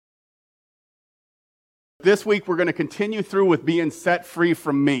This week we're going to continue through with being set free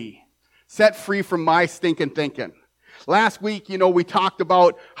from me. Set free from my stinking thinking. Last week, we talked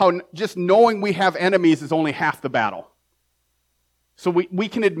about how just knowing we have enemies is only half the battle. So we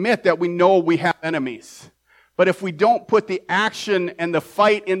can admit that we know we have enemies. But if we don't put the action and the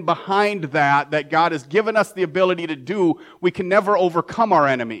fight in behind that God has given us the ability to do, we can never overcome our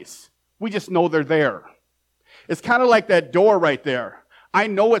enemies. We just know they're there. It's kind of like that door right there. I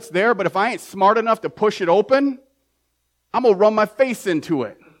know it's there, but if I ain't smart enough to push it open, I'm going to run my face into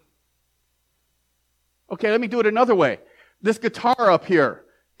it. Okay, let me do it another way. This guitar up here,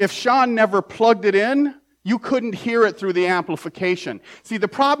 if Sean never plugged it in, you couldn't hear it through the amplification. See, the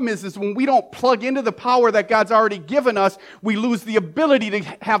problem is when we don't plug into the power that God's already given us, we lose the ability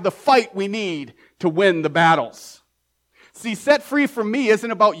to have the fight we need to win the battles. See, set free from me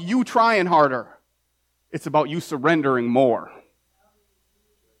isn't about you trying harder. It's about you surrendering more.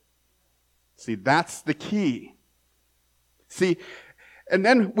 See, that's the key. See, and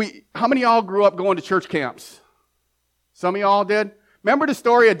then how many of y'all grew up going to church camps? Some of y'all did? Remember the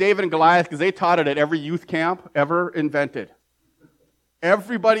story of David and Goliath? Because they taught it at every youth camp ever invented.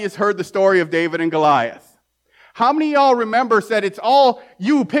 Everybody has heard the story of David and Goliath. How many of y'all remember said it's all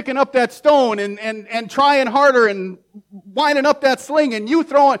you picking up that stone and trying harder and winding up that sling and you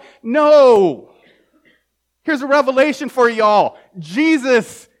throwing? No. Here's a revelation for y'all.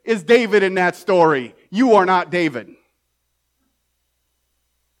 Jesus is David in that story. You are not David.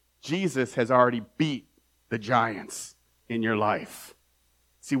 Jesus has already beat the giants in your life.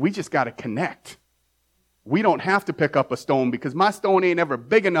 See, we just got to connect. We don't have to pick up a stone because my stone ain't ever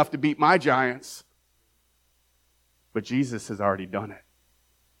big enough to beat my giants. But Jesus has already done it.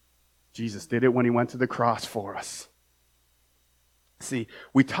 Jesus did it when he went to the cross for us. See,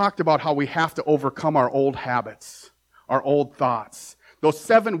 we talked about how we have to overcome our old habits, our old thoughts. Those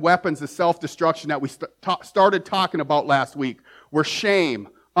 7 weapons of self-destruction that we started talking about last week were shame,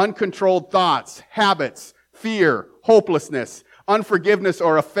 uncontrolled thoughts, habits, fear, hopelessness, unforgiveness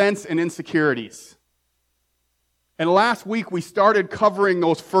or offense, and insecurities. And last week we started covering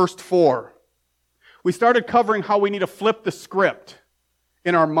those first 4. We started covering how we need to flip the script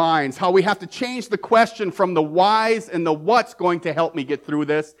in our minds, how we have to change the question from the why's and the what's going to help me get through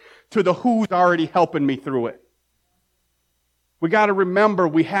this to the who's already helping me through it. We got to remember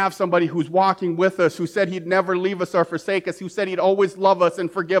we have somebody who's walking with us, who said he'd never leave us or forsake us, who said he'd always love us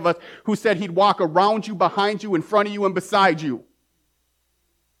and forgive us, who said he'd walk around you, behind you, in front of you, and beside you.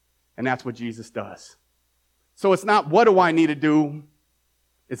 And that's what Jesus does. So it's not what do I need to do,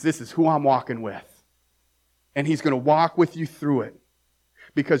 it's this is who I'm walking with. And he's going to walk with you through it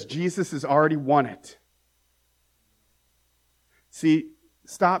because Jesus has already won it. See,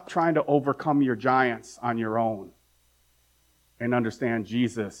 stop trying to overcome your giants on your own. And understand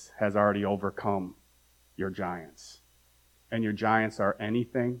Jesus has already overcome your giants. And your giants are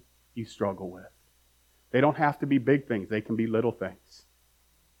anything you struggle with. They don't have to be big things. They can be little things.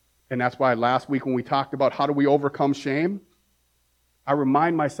 And that's why last week when we talked about how do we overcome shame, I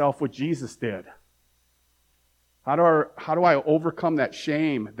remind myself what Jesus did. How do I overcome that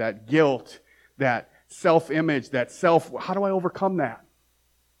shame, that guilt, that self-image, how do I overcome that?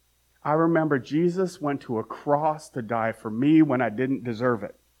 I remember Jesus went to a cross to die for me when I didn't deserve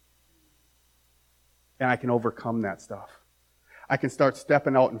it. And I can overcome that stuff. I can start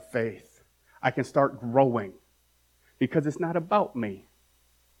stepping out in faith. I can start growing. Because it's not about me.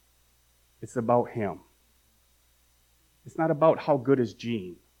 It's about him. It's not about how good is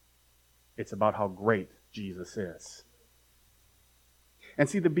Gene. It's about how great Jesus is. And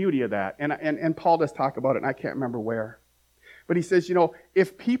see the beauty of that. And Paul does talk about it, and I can't remember where. But he says,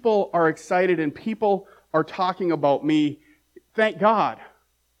 if people are excited and people are talking about me, thank God.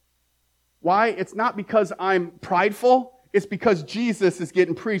 Why? It's not because I'm prideful. It's because Jesus is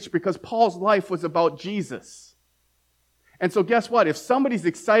getting preached, because Paul's life was about Jesus. And so guess what? If somebody's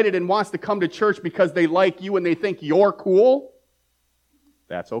excited and wants to come to church because they like you and they think you're cool,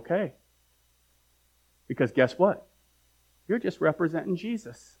 that's okay. Because guess what? You're just representing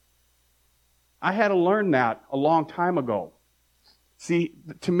Jesus. I had to learn that a long time ago. See,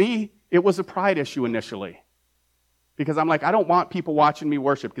 to me, it was a pride issue initially. Because I'm like, I don't want people watching me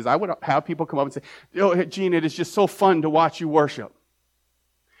worship. Because I would have people come up and say, oh, Gene, it is just so fun to watch you worship.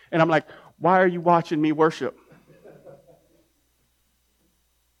 And I'm like, why are you watching me worship?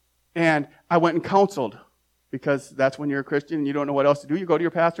 And I went and counseled. Because that's when you're a Christian and you don't know what else to do. You go to your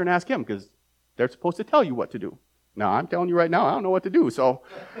pastor and ask him. Because they're supposed to tell you what to do. Now, I'm telling you right now, I don't know what to do. So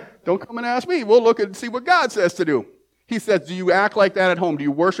don't come and ask me. We'll look and see what God says to do. He says, do you act like that at home? Do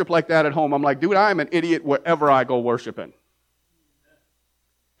you worship like that at home? I'm like, dude, I'm an idiot wherever I go worshiping.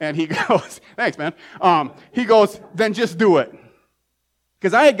 And he goes, thanks, man. He goes, then just do it.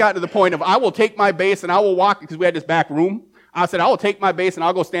 Because I had gotten to the point of, I will take my bass and I will walk, because we had this back room. I said, I will take my bass and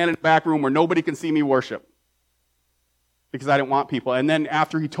I'll go stand in the back room where nobody can see me worship. Because I didn't want people. And then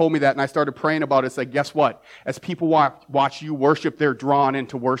after he told me that and I started praying about it, it's like, guess what? As people watch you worship, they're drawn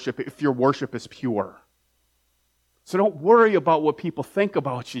into worship if your worship is pure. So don't worry about what people think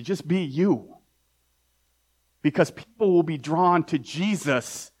about you. Just be you. Because people will be drawn to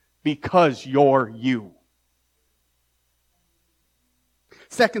Jesus because you're you.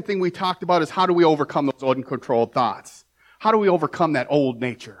 Second thing we talked about is how do we overcome those uncontrolled thoughts? How do we overcome that old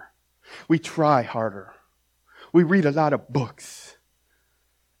nature? We try harder. We read a lot of books.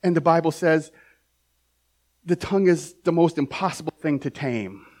 And the Bible says the tongue is the most impossible thing to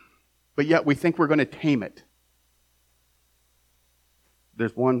tame. But yet we think we're going to tame it.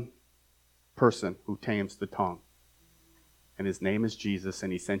 There's one person who tames the tongue. And his name is Jesus,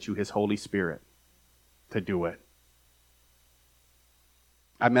 and he sent you his Holy Spirit to do it.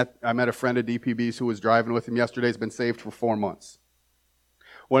 I met a friend of DPB's who was driving with him yesterday. He's been saved for 4 months.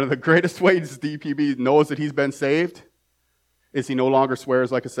 One of the greatest ways DPB knows that he's been saved is he no longer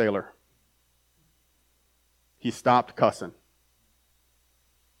swears like a sailor. He stopped cussing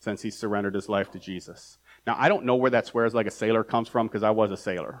since he surrendered his life to Jesus. Now, I don't know where that swears like a sailor comes from because I was a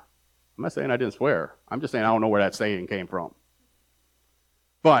sailor. I'm not saying I didn't swear. I'm just saying I don't know where that saying came from.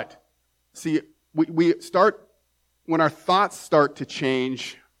 But, see, we start, when our thoughts start to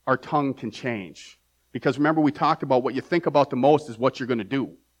change, our tongue can change. Because remember, we talked about what you think about the most is what you're going to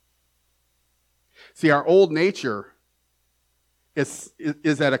do. See, our old nature is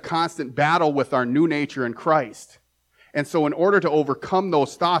at a constant battle with our new nature in Christ. And so in order to overcome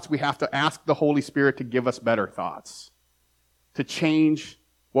those thoughts, we have to ask the Holy Spirit to give us better thoughts, to change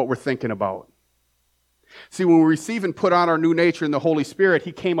what we're thinking about. See, when we receive and put on our new nature in the Holy Spirit,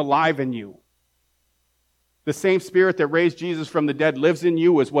 he came alive in you. The same Spirit that raised Jesus from the dead lives in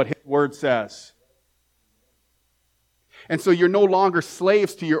you, is what his word says. And so you're no longer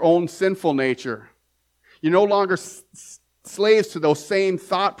slaves to your own sinful nature. You're no longer slaves to those same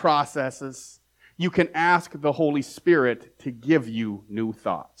thought processes. You can ask the Holy Spirit to give you new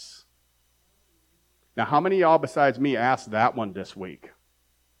thoughts. Now, how many of y'all besides me asked that one this week?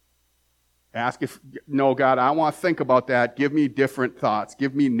 Ask if, no, God, I want to think about that. Give me different thoughts.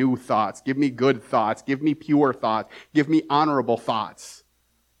 Give me new thoughts. Give me good thoughts. Give me pure thoughts. Give me honorable thoughts.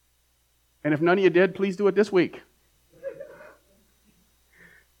 And if none of you did, please do it this week.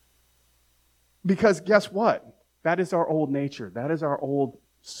 Because guess what? That is our old nature. That is our old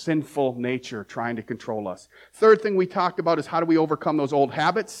sinful nature trying to control us. Third thing we talked about is how do we overcome those old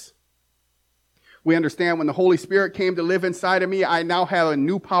habits? We understand when the Holy Spirit came to live inside of me, I now have a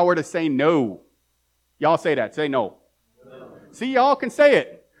new power to say no. Y'all say that. Say no. No. See, y'all can say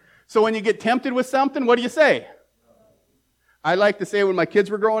it. So when you get tempted with something, what do you say? No. I like to say when my kids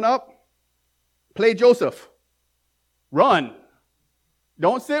were growing up, play Joseph. Run.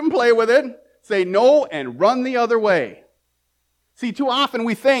 Don't sit and play with it. Say no and run the other way. See, too often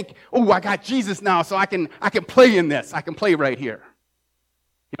we think, oh, I got Jesus now, so I can play in this. I can play right here.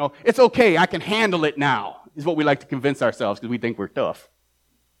 You know, it's okay, I can handle it now, is what we like to convince ourselves because we think we're tough.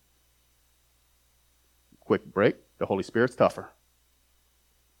 Quick break, the Holy Spirit's tougher.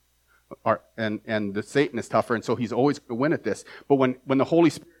 And the Satan is tougher, and so he's always going to win at this. But when the Holy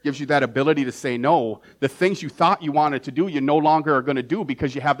Spirit gives you that ability to say no, the things you thought you wanted to do, you no longer are going to do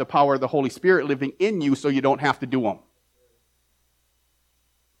because you have the power of the Holy Spirit living in you so you don't have to do them.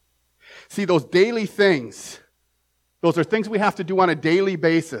 See, those daily things, those are things we have to do on a daily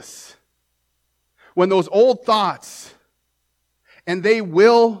basis. When those old thoughts, and they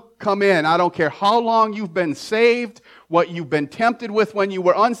will come in, I don't care how long you've been saved, what you've been tempted with when you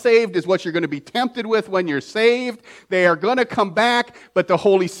were unsaved is what you're going to be tempted with when you're saved. They are going to come back, but the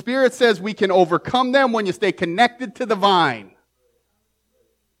Holy Spirit says we can overcome them when you stay connected to the vine.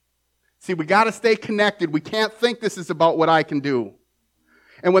 See, we got to stay connected. We can't think this is about what I can do.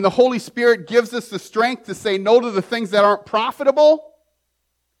 And when the Holy Spirit gives us the strength to say no to the things that aren't profitable,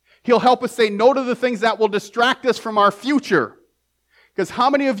 He'll help us say no to the things that will distract us from our future. Because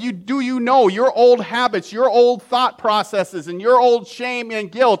how many of you do you know your old habits, your old thought processes, and your old shame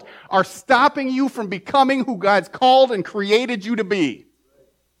and guilt are stopping you from becoming who God's called and created you to be?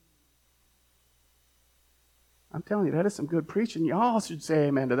 I'm telling you, that is some good preaching. Y'all should say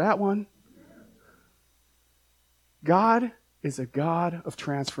amen to that one. God is a God of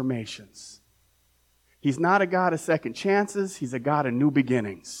transformations. He's not a God of second chances. He's a God of new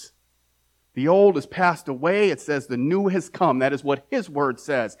beginnings. The old has passed away. It says the new has come. That is what His word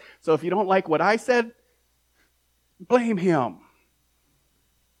says. So if you don't like what I said, blame Him.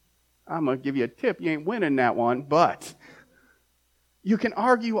 I'm going to give you a tip. You ain't winning that one, but you can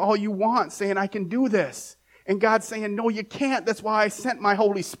argue all you want saying, I can do this. And God's saying, no, you can't. That's why I sent my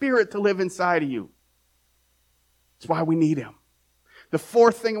Holy Spirit to live inside of you. That's why we need him. The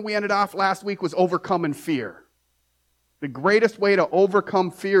fourth thing we ended off last week was overcoming fear. The greatest way to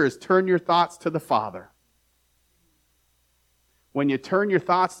overcome fear is turn your thoughts to the Father. When you turn your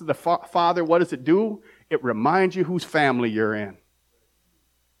thoughts to the Father, what does it do? It reminds you whose family you're in.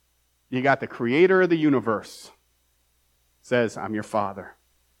 You got the creator of the universe. Says, I'm your Father.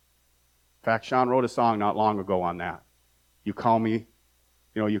 In fact, Sean wrote a song not long ago on that. You call me,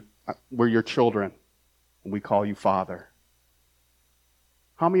 we're your children, and we call you Father.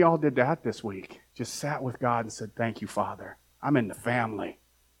 How many of y'all did that this week? Just sat with God and said, thank you, Father. I'm in the family.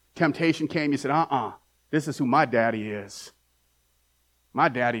 Temptation came, you said, this is who my daddy is. My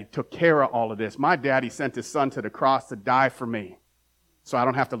daddy took care of all of this. My daddy sent his son to the cross to die for me, so I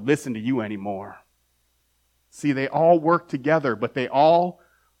don't have to listen to you anymore. See, they all work together, but they all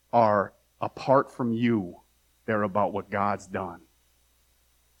are apart from you. They're about what God's done.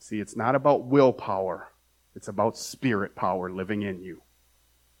 See, it's not about willpower. It's about spirit power living in you.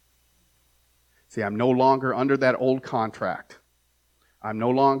 See, I'm no longer under that old contract. I'm no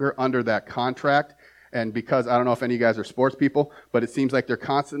longer under that contract. And because, I don't know if any of you guys are sports people, but it seems like they're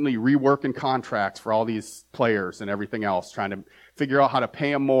constantly reworking contracts for all these players and everything else, trying to figure out how to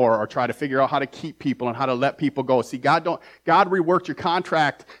pay them more or try to figure out how to keep people and how to let people go. See, God reworked your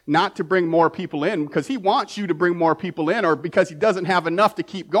contract not to bring more people in because he wants you to bring more people in, or because he doesn't have enough to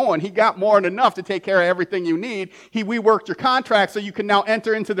keep going. He got more than enough to take care of everything you need. He reworked your contract so you can now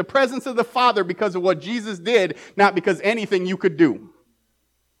enter into the presence of the Father because of what Jesus did, not because anything you could do.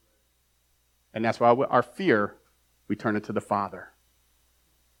 And that's why our fear, we turn it to the Father.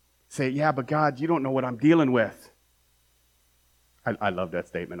 Say, yeah, but God, you don't know what I'm dealing with. I love that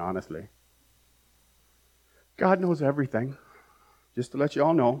statement, honestly. God knows everything. Just to let you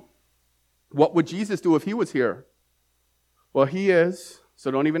all know. What would Jesus do if he was here? Well, he is. So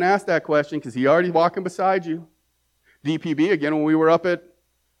don't even ask that question because he's already walking beside you. DPB, again,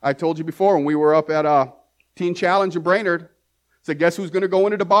 I told you before, when we were up at Teen Challenge in Brainerd, so guess who's going to go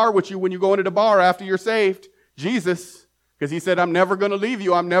into the bar with you when you go into the bar after you're saved? Jesus. Because he said, I'm never going to leave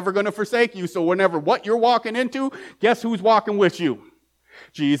you. I'm never going to forsake you. So whenever what you're walking into, guess who's walking with you?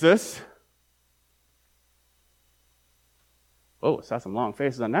 Jesus. Oh, I saw some long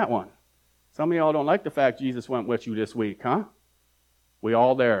faces on that one. Some of y'all don't like the fact Jesus went with you this week, huh? We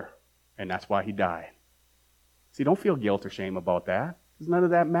all there. And that's why he died. See, don't feel guilt or shame about that. Because none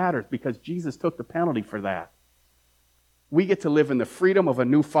of that matters. Because Jesus took the penalty for that. We get to live in the freedom of a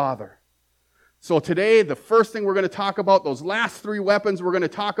new Father. So today, the first thing we're going to talk about, those last three weapons we're going to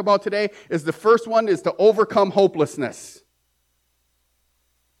talk about today, is the first one is to overcome hopelessness.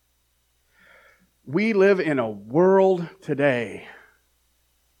 We live in a world today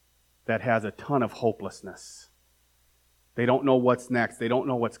that has a ton of hopelessness. They don't know what's next. They don't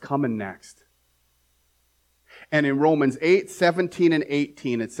know what's coming next. And in Romans 8:17 and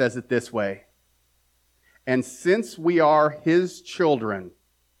 18, it says it this way. And since we are his children,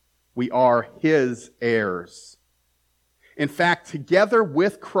 we are his heirs. In fact, together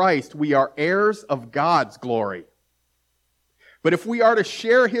with Christ, we are heirs of God's glory. But if we are to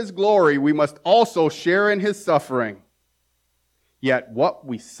share his glory, we must also share in his suffering. Yet what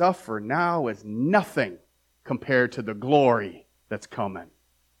we suffer now is nothing compared to the glory that's coming.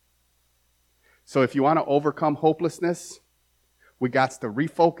 So if you want to overcome hopelessness, we got to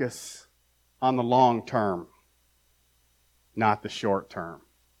refocus on the long term, not the short term.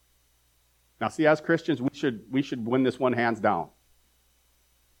 Now see, as Christians, we should win this one hands down.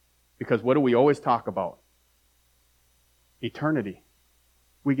 Because what do we always talk about? Eternity.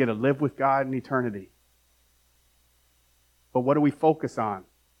 We get to live with God in eternity. But what do we focus on?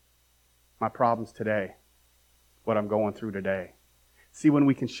 My problems today. What I'm going through today. See, when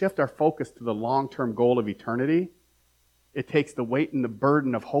we can shift our focus to the long-term goal of eternity, it takes the weight and the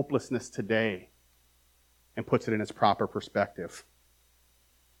burden of hopelessness today and puts it in its proper perspective.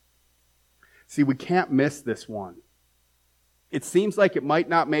 See, we can't miss this one. It seems like it might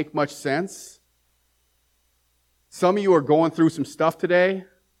not make much sense. Some of you are going through some stuff today.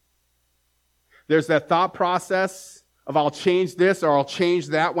 There's that thought process of I'll change this or I'll change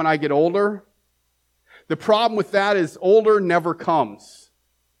that when I get older. The problem with that is older never comes.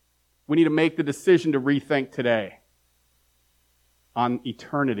 We need to make the decision to rethink today on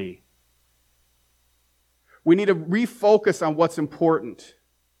eternity. We need to refocus on what's important.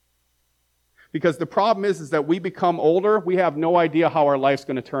 Because the problem is that we become older, we have no idea how our life's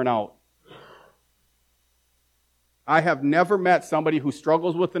going to turn out. I have never met somebody who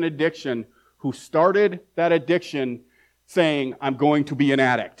struggles with an addiction who started that addiction saying, I'm going to be an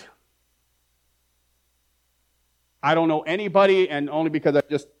addict. I don't know anybody, and only because I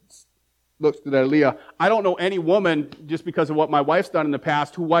just looked at Aaliyah, I don't know any woman, just because of what my wife's done in the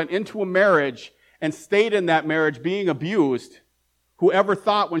past, who went into a marriage and stayed in that marriage being abused, who ever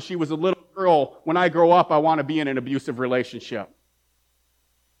thought when she was a little girl, when I grow up, I want to be in an abusive relationship.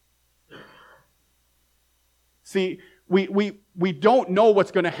 See, we don't know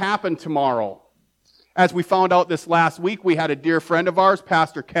what's going to happen tomorrow. As we found out this last week, we had a dear friend of ours,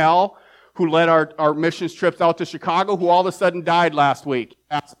 Pastor Cal, who led our missions trips out to Chicago, who all of a sudden died last week,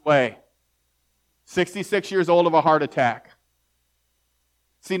 passed away. 66 years old of a heart attack.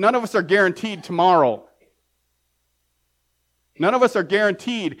 See, none of us are guaranteed tomorrow. None of us are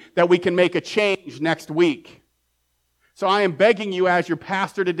guaranteed that we can make a change next week. So I am begging you as your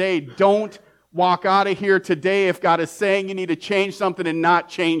pastor today, don't walk out of here today if God is saying you need to change something and not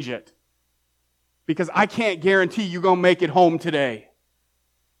change it. Because I can't guarantee you're going to make it home today.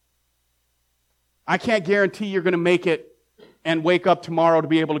 I can't guarantee you're going to make it and wake up tomorrow to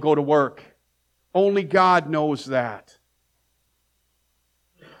be able to go to work. Only God knows that.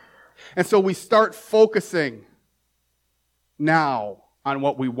 And so we start focusing now on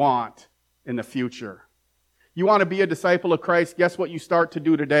what we want in the future. You want to be a disciple of Christ? Guess what you start to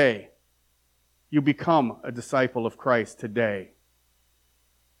do today? You become a disciple of Christ today.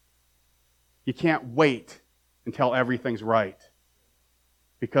 You can't wait until everything's right,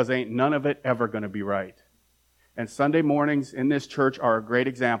 because ain't none of it ever going to be right. And Sunday mornings in this church are a great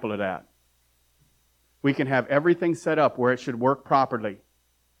example of that. We can have everything set up where it should work properly.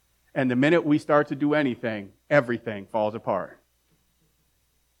 And the minute we start to do anything, everything falls apart.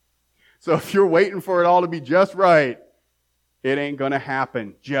 So if you're waiting for it all to be just right, it ain't going to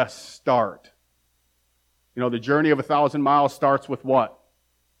happen. Just start. You know, the journey of 1,000 miles starts with what?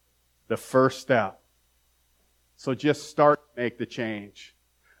 The first step. So just start to make the change.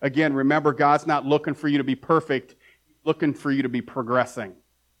 Again, remember, God's not looking for you to be perfect. He's looking for you to be progressing.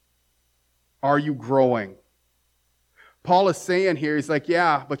 Are you growing? Paul is saying here, he's like,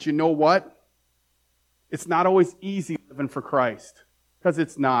 yeah, but you know what? It's not always easy living for Christ. Because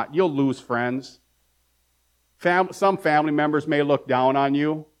it's not. You'll lose friends. Some family members may look down on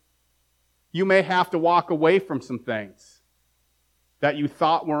you. You may have to walk away from some things that you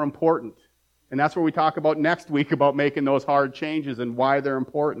thought were important. And that's where we talk about next week, about making those hard changes and why they're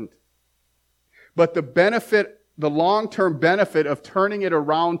important. But the benefit, the long-term benefit of turning it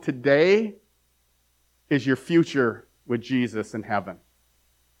around today is your future with Jesus in heaven.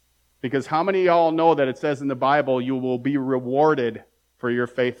 Because how many of y'all know that it says in the Bible, you will be rewarded for your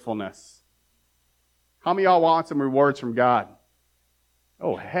faithfulness? How many of y'all want some rewards from God?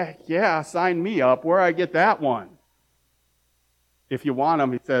 Oh, heck yeah, sign me up. Where I get that one? If you want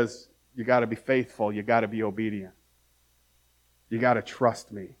them, he says, you got to be faithful. You got to be obedient. You got to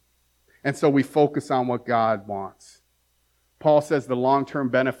trust me. And so we focus on what God wants. Paul says the long-term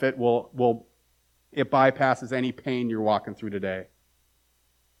benefit it bypasses any pain you're walking through today.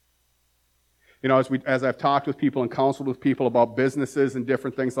 You know, as I've talked with people and counseled with people about businesses and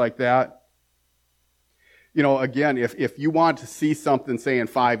different things like that, you know, again, if you want to see something, say, in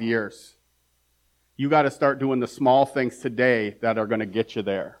 5 years, you got to start doing the small things today that are going to get you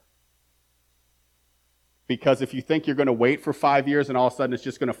there. Because if you think you're going to wait for 5 years and all of a sudden it's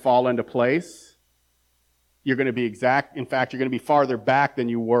just going to fall into place, you're going to be in fact, you're going to be farther back than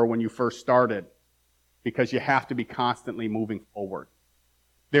you were when you first started. Because you have to be constantly moving forward.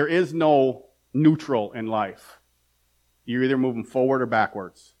 There is no neutral in life. You're either moving forward or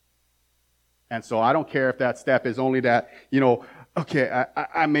backwards. And so I don't care if that step is only that, you know, okay,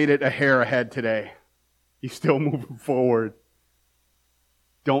 I made it a hair ahead today. You're still moving forward.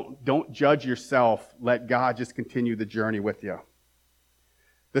 Don't judge yourself. Let God just continue the journey with you.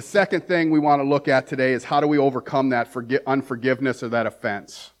 The second thing we want to look at today is how do we overcome that unforgiveness or that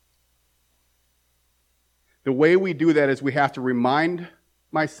offense? The way we do that is we have to remind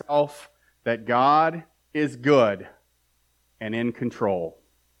myself that God is good and in control.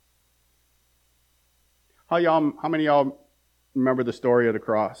 How many of y'all remember the story of the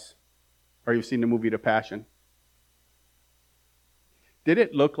cross? Or you've seen the movie The Passion? Did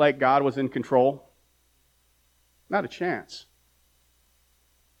it look like God was in control? Not a chance.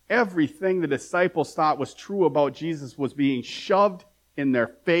 Everything the disciples thought was true about Jesus was being shoved in their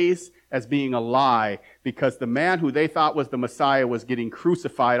face as being a lie, because the man who they thought was the Messiah was getting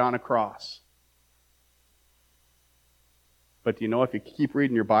crucified on a cross. But do you know, if you keep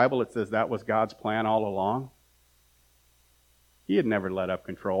reading your Bible, it says that was God's plan all along? He had never let up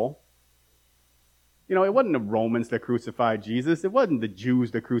control. It wasn't the Romans that crucified Jesus. It wasn't the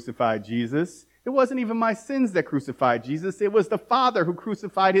Jews that crucified Jesus. It wasn't even my sins that crucified Jesus. It was the Father who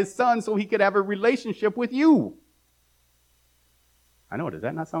crucified his Son so he could have a relationship with you. I know, does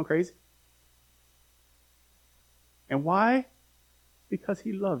that not sound crazy? And why? Because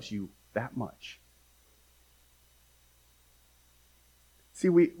he loves you that much. See,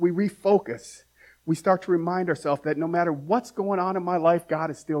 we refocus. We start to remind ourselves that no matter what's going on in my life,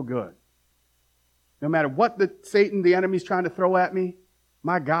 God is still good. No matter what Satan, the enemy's trying to throw at me,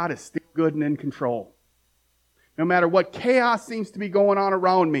 my God is still good and in control. No matter what chaos seems to be going on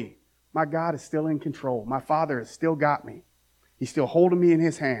around me, my God is still in control. My Father has still got me. He's still holding me in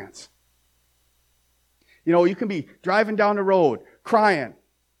his hands. You can be driving down the road, crying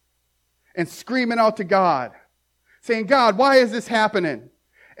and screaming out to God, saying, God, why is this happening?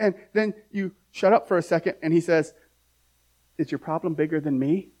 And then you shut up for a second and he says, is your problem bigger than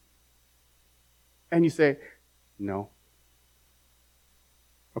me? And you say, no.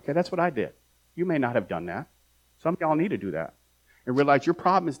 Okay, that's what I did. You may not have done that. Some of y'all need to do that. And realize your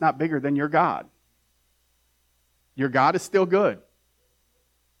problem is not bigger than your God. Your God is still good.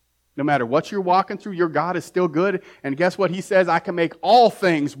 No matter what you're walking through, your God is still good. And guess what? He says, I can make all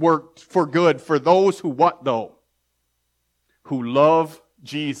things work for good for those who what though? Who love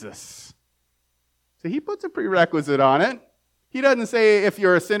Jesus. So he puts a prerequisite on it. He doesn't say, if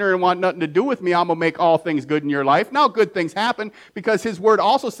you're a sinner and want nothing to do with me, I'm going to make all things good in your life. Now good things happen because his word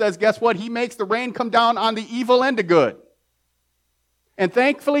also says, guess what? He makes the rain come down on the evil and the good. And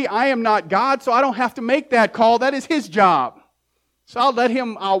thankfully, I am not God, so I don't have to make that call. That is his job. So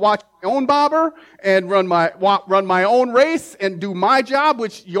I'll watch my own bobber and run my own race and do my job,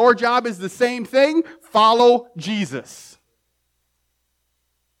 which your job is the same thing. Follow Jesus.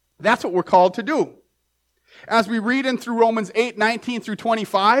 That's what we're called to do. As we read in through Romans 8:19 through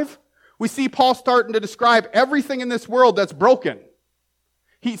 25, we see Paul starting to describe everything in this world that's broken.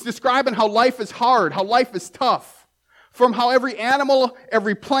 He's describing how life is hard, how life is tough. From how every animal,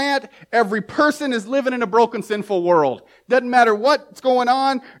 every plant, every person is living in a broken, sinful world. Doesn't matter what's going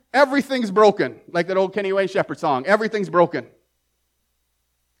on, everything's broken. Like that old Kenny Wayne Shepherd song, everything's broken.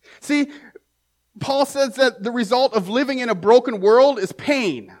 See, Paul says that the result of living in a broken world is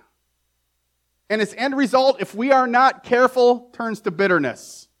pain. And its end result, if we are not careful, turns to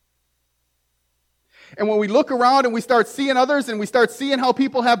bitterness. And when we look around and we start seeing others and we start seeing how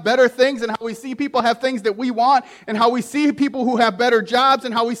people have better things and how we see people have things that we want and how we see people who have better jobs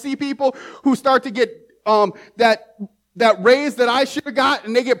and how we see people who start to get that raise that I should have got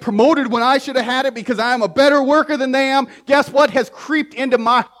and they get promoted when I should have had it because I am a better worker than they am, guess what has creeped into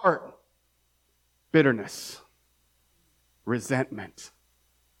my heart? Bitterness, resentment,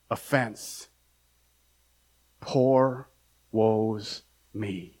 offense. Poor woes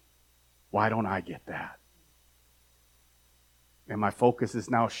me. Why don't I get that? And my focus is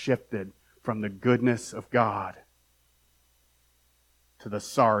now shifted from the goodness of God to the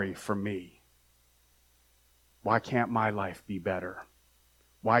sorry for me. Why can't my life be better?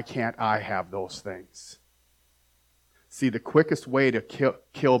 Why can't I have those things? See, the quickest way to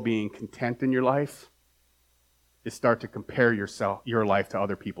kill being content in your life is start to compare your life to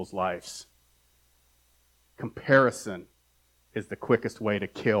other people's lives. Comparison is the quickest way to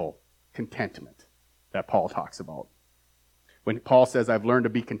kill contentment that Paul talks about. When Paul says, I've learned to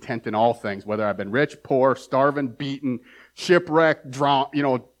be content in all things, whether I've been rich, poor, starving, beaten, shipwrecked,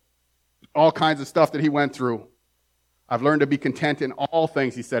 drowned, all kinds of stuff that he went through. I've learned to be content in all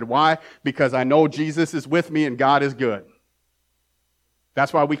things, he said. Why? Because I know Jesus is with me and God is good.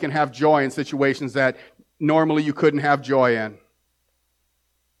 That's why we can have joy in situations that normally you couldn't have joy in.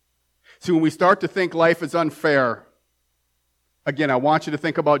 See, when we start to think life is unfair, again, I want you to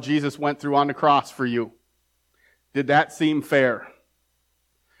think about Jesus went through on the cross for you. Did that seem fair?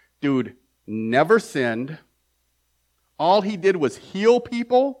 Dude, never sinned. All he did was heal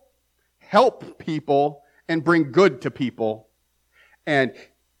people, help people, and bring good to people. And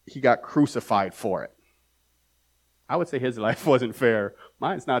he got crucified for it. I would say his life wasn't fair.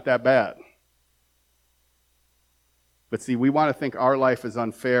 Mine's not that bad. But see, we want to think our life is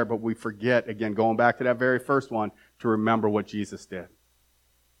unfair, but we forget, again, going back to that very first one, to remember what Jesus did.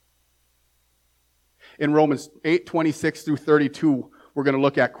 In Romans 8:26 through 32, we're going to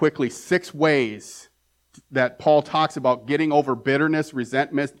look at quickly 6 ways that Paul talks about getting over bitterness,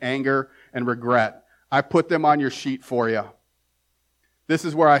 resentment, anger, and regret. I put them on your sheet for you. This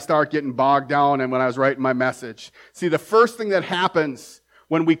is where I start getting bogged down and when I was writing my message. See, the first thing that happens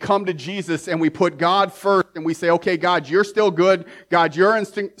when we come to Jesus and we put God first and we say, okay, God, you're still good. God, you're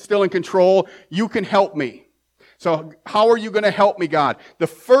still in control. You can help me. So how are you going to help me, God? The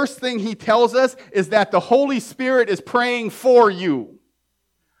first thing he tells us is that the Holy Spirit is praying for you.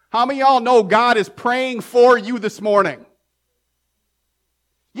 How many of y'all know God is praying for you this morning?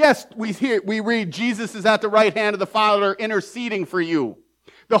 Yes, we read Jesus is at the right hand of the Father interceding for you.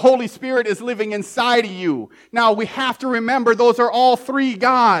 The Holy Spirit is living inside of you. Now, we have to remember those are all three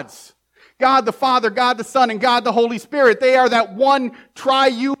gods. God the Father, God the Son, and God the Holy Spirit. They are that one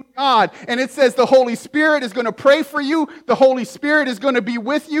triune God. And it says the Holy Spirit is going to pray for you. The Holy Spirit is going to be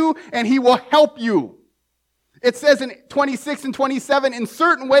with you, and he will help you. It says in 26 and 27, in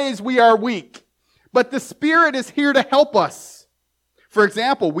certain ways we are weak, but the Spirit is here to help us. For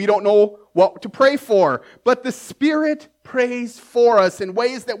example, we don't know what to pray for, but the Spirit prays for us in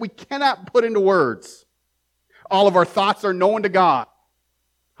ways that we cannot put into words. All of our thoughts are known to God.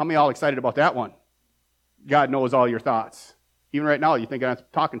 How many of y'all excited about that one? God knows all your thoughts. Even right now, you think I'm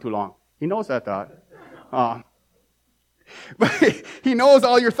talking too long. He knows that thought. But he knows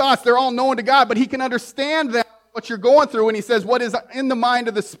all your thoughts. They're all known to God, but he can understand that, what you're going through. And he says, what is in the mind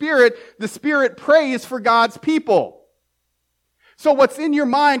of the Spirit prays for God's people. So what's in your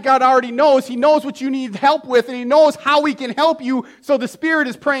mind, God already knows. He knows what you need help with, and he knows how he can help you. So the Spirit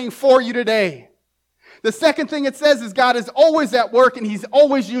is praying for you today. The second thing it says is God is always at work, and he's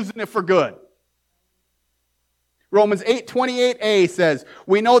always using it for good. Romans 8:28a says,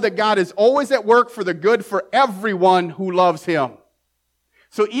 we know that God is always at work for the good for everyone who loves him.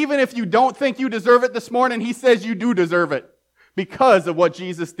 So even if you don't think you deserve it this morning, he says you do deserve it because of what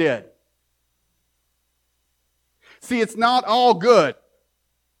Jesus did. See, it's not all good,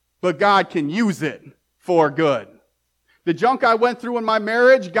 but God can use it for good. The junk I went through in my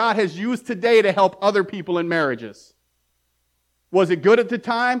marriage, God has used today to help other people in marriages. Was it good at the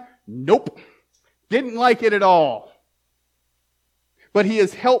time? Nope. Didn't like it at all. But he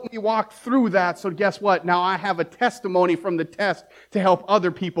has helped me walk through that, so guess what? Now I have a testimony from the test to help other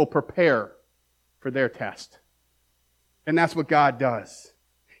people prepare for their test. And that's what God does.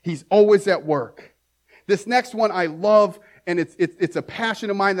 He's always at work. This next one I love, and it's a passion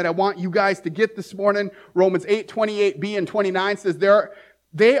of mine that I want you guys to get this morning. Romans 8:28b and 29 says,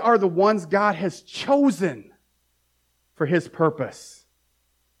 they are the ones God has chosen for his purpose.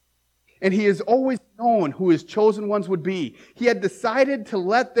 And he has always known who his chosen ones would be. He had decided to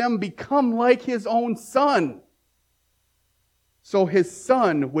let them become like his own son. So his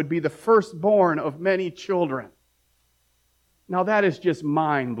son would be the firstborn of many children. Now that is just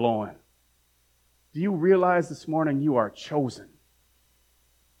mind-blowing. Do you realize this morning you are chosen?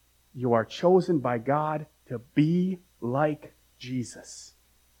 You are chosen by God to be like Jesus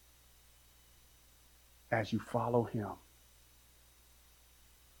as you follow him.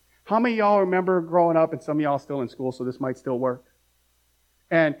 How many of y'all remember growing up, and some of y'all still in school, so this might still work,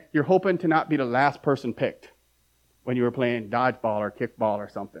 and you're hoping to not be the last person picked when you were playing dodgeball or kickball or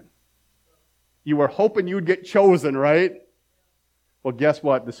something? You were hoping you'd get chosen, right? Well, guess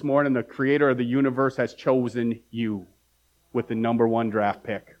what? This morning, the creator of the universe has chosen you with the number 1 draft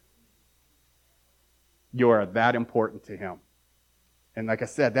pick. You are that important to him. And like I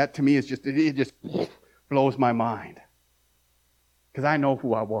said, that to me is it just blows my mind. Because I know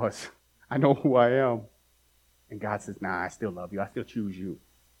who I was. I know who I am. And God says, nah, I still love you. I still choose you.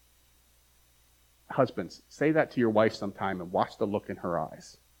 Husbands, say that to your wife sometime and watch the look in her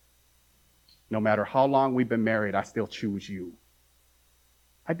eyes. No matter how long we've been married, I still choose you.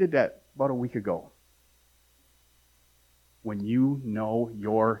 I did that about a week ago. When you know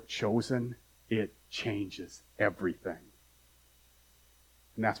you're chosen, it changes everything.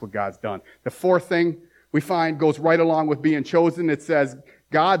 And that's what God's done. The fourth thing we find goes right along with being chosen. It says,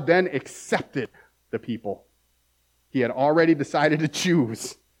 God then accepted the people he had already decided to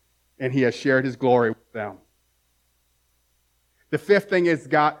choose, and he has shared his glory with them. The fifth thing is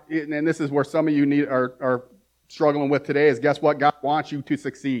God, and this is where some of you are struggling with today, is guess what? God wants you to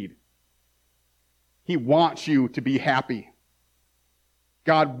succeed. He wants you to be happy.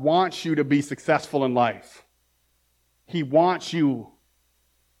 God wants you to be successful in life. He wants you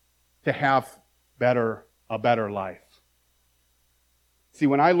to have a better life. See,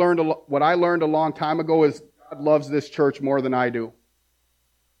 what I learned a long time ago is God loves this church more than I do.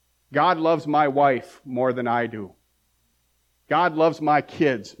 God loves my wife more than I do. God loves my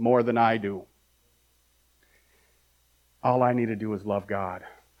kids more than I do. All I need to do is love God.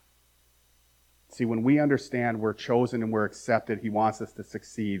 See, when we understand we're chosen and we're accepted, he wants us to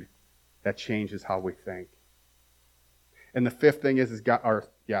succeed. That changes how we think. And the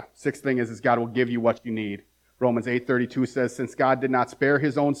sixth thing is God will give you what you need. Romans 8:32 says, since God did not spare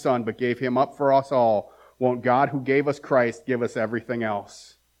his own son, but gave him up for us all, won't God who gave us Christ give us everything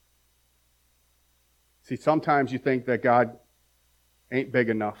else? See, sometimes you think that God ain't big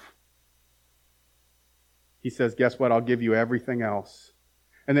enough. He says, guess what? I'll give you everything else.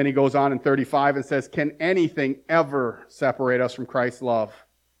 And then he goes on in 35 and says, can anything ever separate us from Christ's love?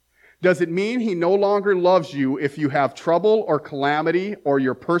 Does it mean he no longer loves you if you have trouble or calamity, or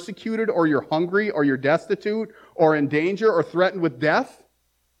you're persecuted, or you're hungry, or you're destitute, or in danger, or threatened with death?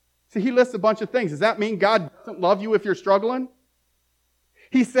 See, he lists a bunch of things. Does that mean God doesn't love you if you're struggling?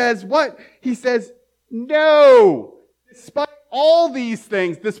 He says what? He says, no. Despite all these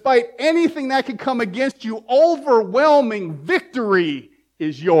things, despite anything that could come against you, overwhelming victory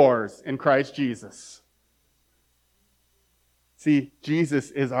is yours in Christ Jesus. See,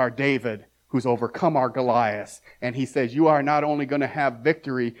 Jesus is our David who's overcome our Goliath. And he says, you are not only going to have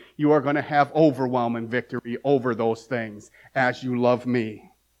victory, you are going to have overwhelming victory over those things as you love me.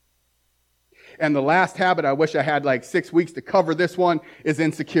 And the last habit, I wish I had like 6 weeks to cover this one, is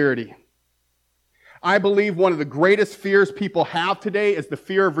insecurity. I believe one of the greatest fears people have today is the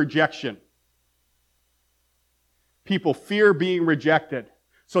fear of rejection. People fear being rejected.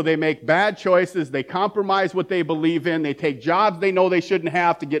 So they make bad choices, they compromise what they believe in, they take jobs they know they shouldn't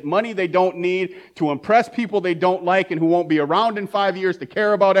have to get money they don't need, to impress people they don't like and who won't be around in 5 years to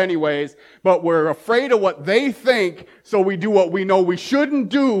care about anyways. But we're afraid of what they think, so we do what we know we shouldn't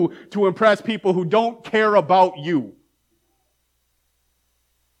do to impress people who don't care about you.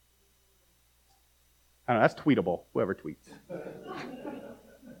 I don't know, that's tweetable, whoever tweets.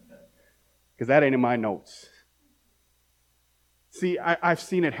 Because that ain't in my notes. See, I've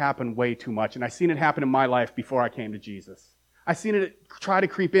seen it happen way too much, and I've seen it happen in my life before I came to Jesus. I've seen it try to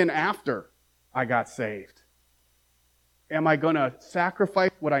creep in after I got saved. Am I going to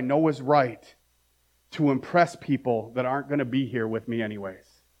sacrifice what I know is right to impress people that aren't going to be here with me anyways?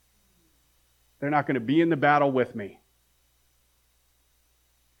 They're not going to be in the battle with me.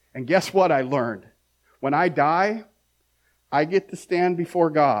 And guess what I learned? When I die, I get to stand before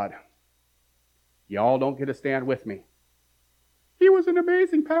God. Y'all don't get to stand with me. He was an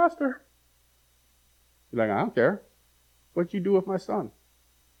amazing pastor. You're like, I don't care. What'd you do with my son?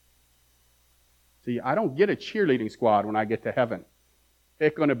 See, I don't get a cheerleading squad when I get to heaven.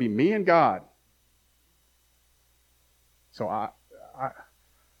 It's going to be me and God. So a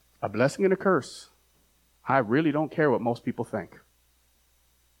blessing and a curse. I really don't care what most people think.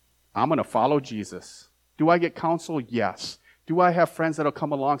 I'm going to follow Jesus. Do I get counsel? Yes. Do I have friends that'll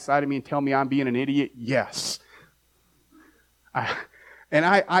come alongside of me and tell me I'm being an idiot? Yes.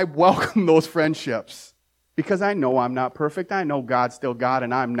 I welcome those friendships because I know I'm not perfect. I know God's still God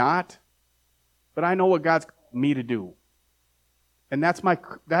and I'm not. But I know what God's called me to do. And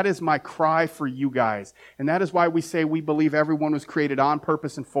that is my cry for you guys. And that is why we say we believe everyone was created on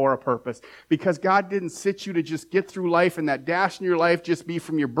purpose and for a purpose. Because God didn't sit you to just get through life and that dash in your life just be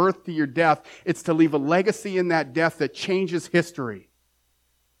from your birth to your death. It's to leave a legacy in that death that changes history.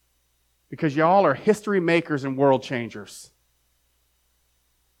 Because y'all are history makers and world changers.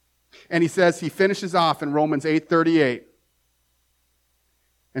 And he finishes off in Romans 8:38.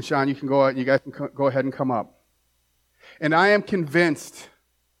 And Sean, you guys can go ahead and come up. And I am convinced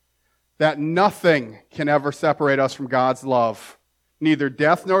that nothing can ever separate us from God's love. Neither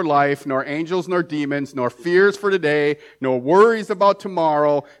death nor life, nor angels nor demons, nor fears for today, nor worries about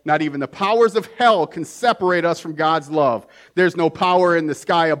tomorrow, not even the powers of hell can separate us from God's love. There's no power in the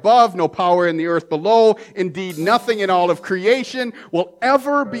sky above, no power in the earth below. Indeed, nothing in all of creation will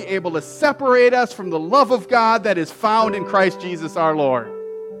ever be able to separate us from the love of God that is found in Christ Jesus our Lord.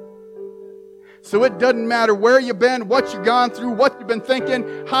 So it doesn't matter where you've been, what you've gone through, what you've been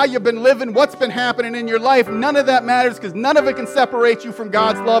thinking, how you've been living, what's been happening in your life. None of that matters because none of it can separate you from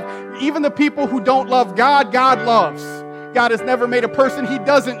God's love. Even the people who don't love God, God loves. God has never made a person he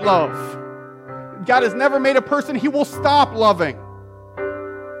doesn't love. God has never made a person he will stop loving.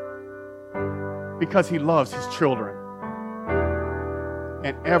 Because he loves his children.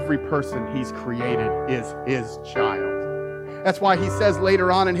 And every person he's created is his child. That's why he says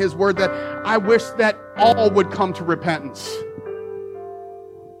later on in his word that I wish that all would come to repentance.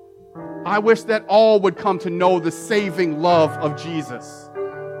 I wish that all would come to know the saving love of Jesus.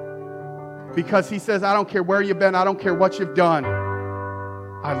 Because he says, I don't care where you've been, I don't care what you've done.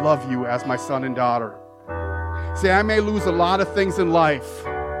 I love you as my son and daughter. See, I may lose a lot of things in life,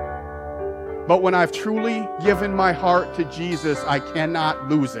 but when I've truly given my heart to Jesus, I cannot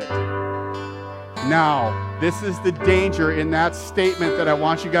lose it. Now, this is the danger in that statement that I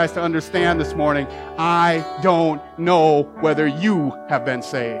want you guys to understand this morning. I don't know whether you have been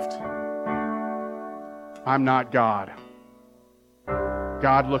saved. I'm not God.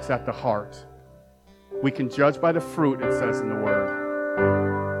 God looks at the heart. We can judge by the fruit, it says in the Word.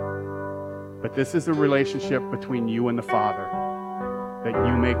 But this is a relationship between you and the Father that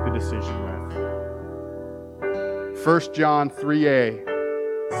you make the decision with. 1 John 3a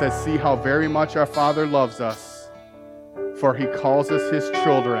says, see how very much our Father loves us, for he calls us his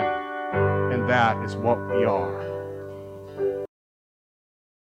children, and that is what we are.